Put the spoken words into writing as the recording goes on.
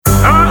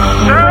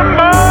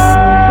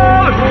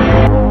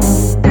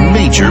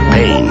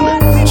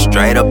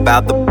up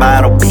out the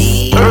bottle,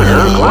 bitch.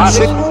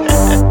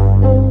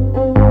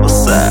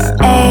 What's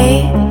up?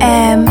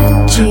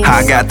 AMG.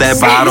 I got that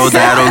bottle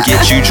that'll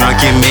get you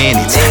drunk in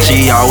minutes.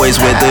 She always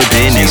with the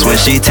business. When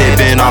she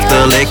tippin' off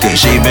the liquor,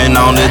 she been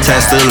on to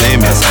test the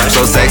limits.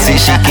 So sexy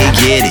she can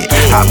get it.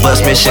 I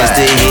bust missions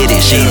to hit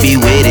it. She be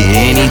with it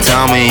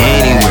anytime and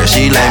anywhere.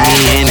 She let me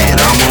in it.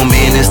 I'm a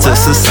menace to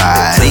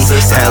society.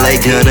 LA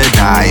gonna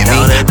die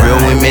me. Real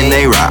women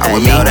they ride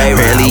with me.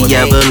 Rarely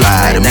ever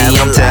lie to me.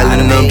 I'm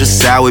telling them just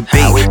how it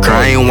be.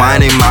 Crying,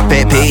 whining, my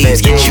pet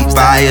peeves. Get you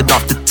fired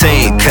off the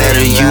team.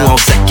 Cutter you on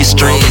second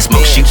string.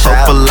 Smoke she for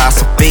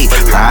philosophy.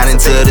 Riding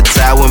to the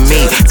top with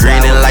me.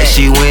 Grinning like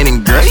she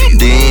winning, girl. You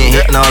didn't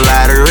hit no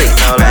lottery.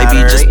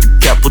 Maybe just a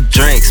couple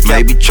drinks.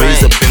 Maybe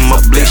trees up in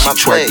my bleeze. She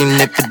twerking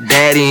it for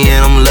daddy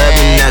and I'm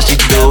loving now she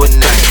do it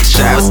nice.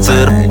 Shouts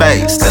to the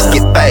base. Let's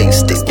get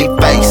faced it. Get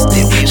faced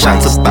it.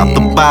 Shots about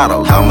the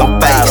bottle. I'ma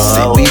face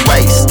it. We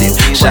wasted.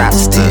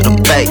 Shots to the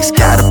base.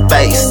 Gotta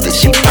face it.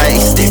 She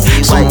faced it.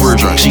 Super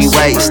drunk. She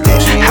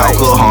wasted.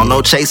 Alcohol,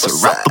 no chaser.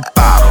 Out the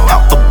bottle.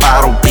 Out the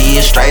bottle. Be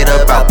it straight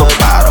up out the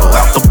bottle.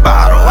 Out the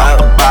bottle.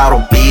 Out the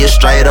bottle. Be it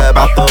straight up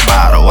out the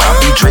bottle. I'll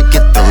be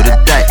drinking through the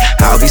day.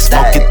 I'll be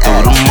smoking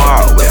through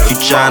tomorrow. If you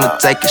tryna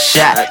take a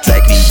shot,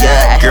 take me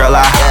up, girl.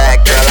 I hot.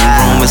 The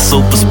room is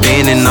super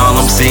spinning. All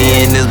I'm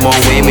seeing is more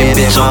women.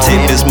 Bitch, I'm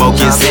tipping,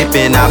 smoking,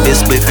 sipping. I've been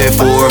spliffing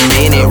for a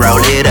minute.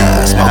 Roll it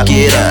up, smoke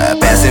it up.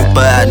 Passing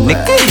for a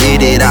nigga,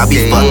 hit it. I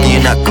be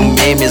fucking up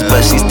commitments,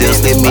 but she still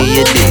slip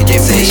me a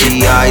digit. Say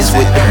she always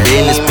with the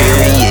business,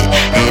 period.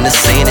 And the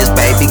scene is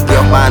baby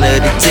girl, find her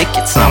the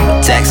tickets.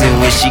 I'm taxing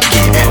when she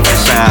giving the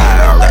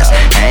showers.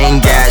 I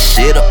ain't got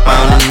shit up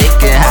on the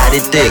nigga, hide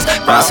it dicks.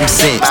 Find some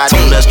sense,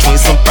 tune us, tween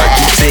some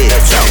fucking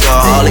tits.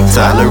 Alcoholic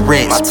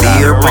tolerance,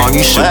 beer pong,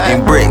 you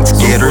shooting bricks.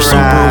 Get her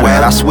super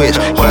wet, I switch.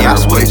 Yeah, I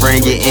switch,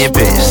 bring it in,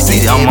 bitch.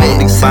 See, I'm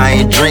only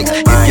buying drinks.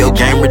 If your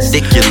game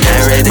ridiculous,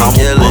 I'ma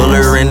pull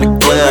her in the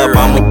club,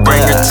 I'ma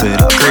bring her to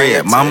the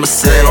crib. Mama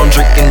said I'm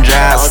drinking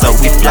drive, so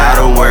we fly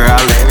to where I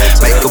live.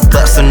 Make a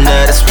bust a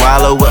nut and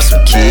swallow up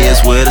some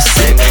kids with a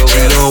sip. She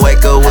gon'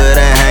 wake up with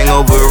a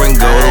hangover and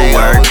go to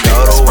work.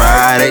 It's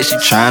Friday, she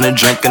tryna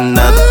drink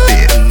another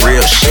bit.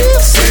 Real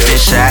shit,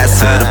 sipping shots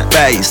to the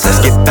face.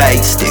 Let's get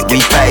pasted, we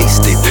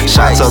faced it.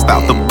 Shots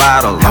about the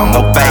bottle,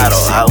 I'ma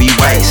face it. We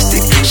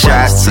wasted.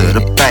 Shots to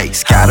the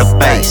face, got a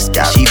face,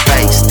 she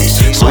faced it.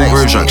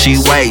 Super drunk, she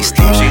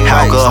wasted.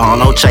 Alcohol,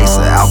 no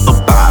chaser, out the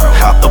bottle.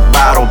 Out the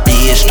bottle,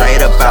 be it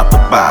straight up out the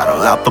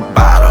bottle. Out the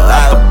bottle,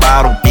 out the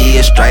bottle, be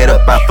it straight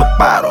up out the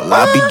bottle.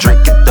 I'll be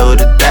drinking through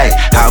the day,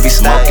 I'll be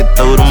smoking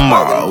through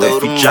tomorrow.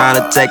 If you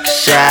tryna take a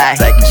shot,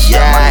 take a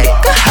shot.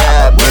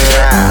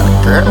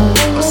 Girl,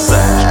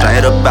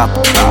 straight up out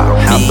the bottle,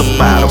 out the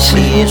bottle,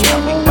 bitch.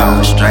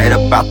 Straight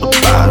up out the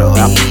bottle,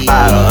 out the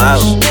bottle, out.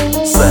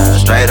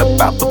 Straight up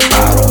out the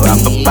bottle, out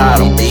the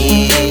bottle,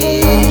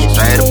 bitch.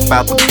 Straight up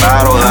out the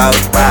bottle, out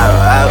the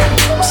bottle, out.